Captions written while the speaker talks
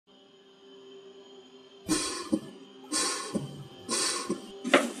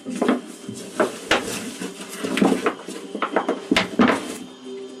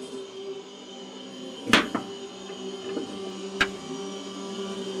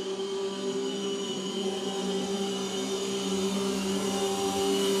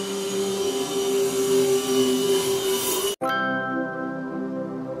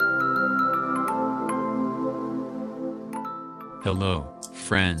Hello,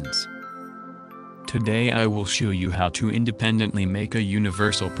 friends. Today I will show you how to independently make a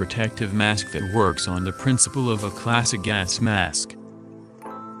universal protective mask that works on the principle of a classic gas mask.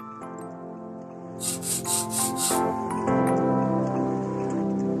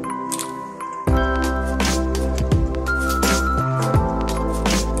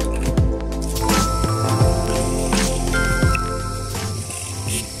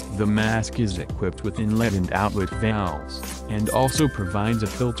 The mask is equipped with inlet and outlet valves, and also provides a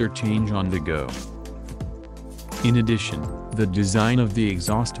filter change on the go. In addition, the design of the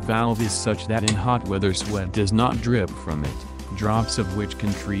exhaust valve is such that in hot weather sweat does not drip from it, drops of which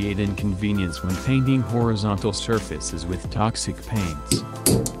can create inconvenience when painting horizontal surfaces with toxic paints.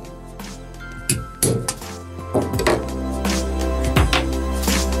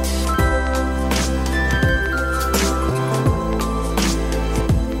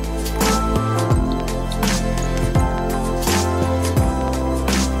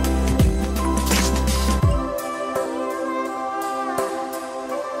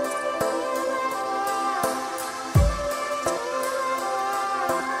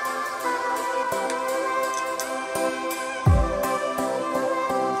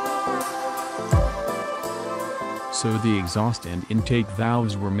 So the exhaust and intake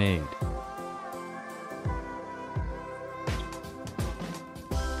valves were made.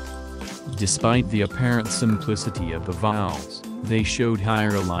 Despite the apparent simplicity of the valves, they showed high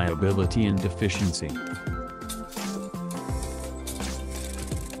reliability and efficiency.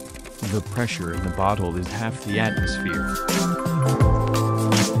 The pressure in the bottle is half the atmosphere.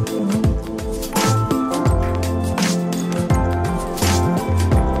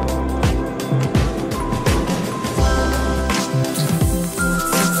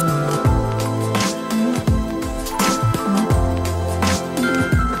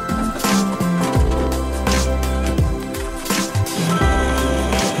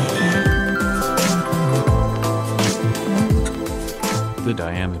 The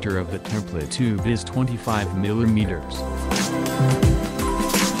diameter of the template tube is 25 millimeters.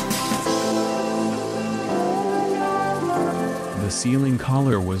 The sealing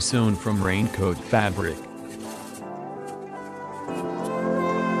collar was sewn from raincoat fabric.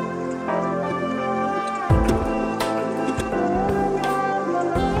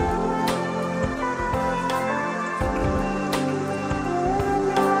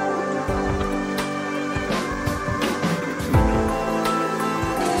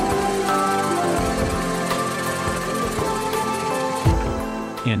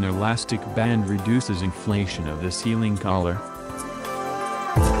 An elastic band reduces inflation of the sealing collar.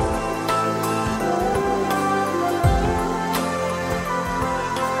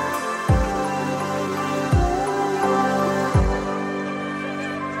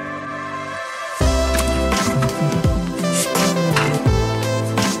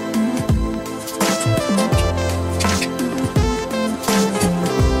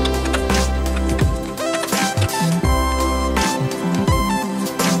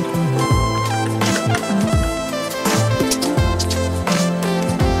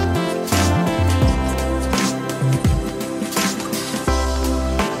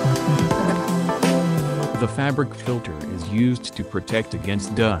 The fabric filter is used to protect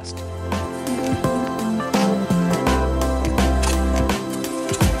against dust.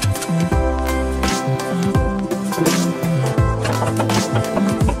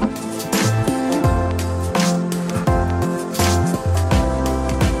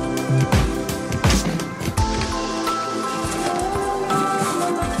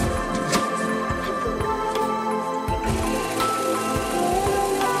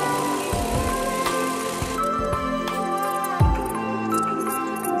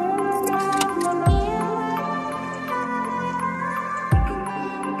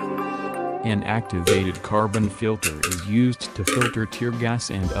 An activated carbon filter is used to filter tear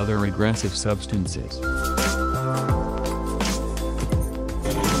gas and other aggressive substances.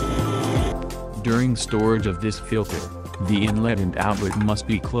 During storage of this filter, the inlet and outlet must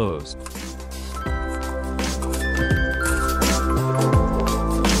be closed.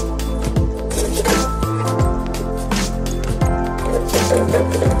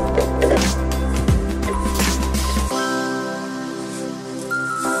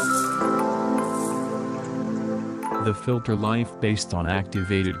 The filter life based on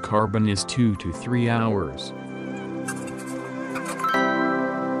activated carbon is 2 to 3 hours.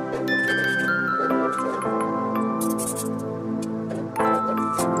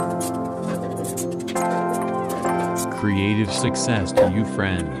 Creative success to you,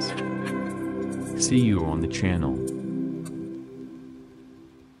 friends. See you on the channel.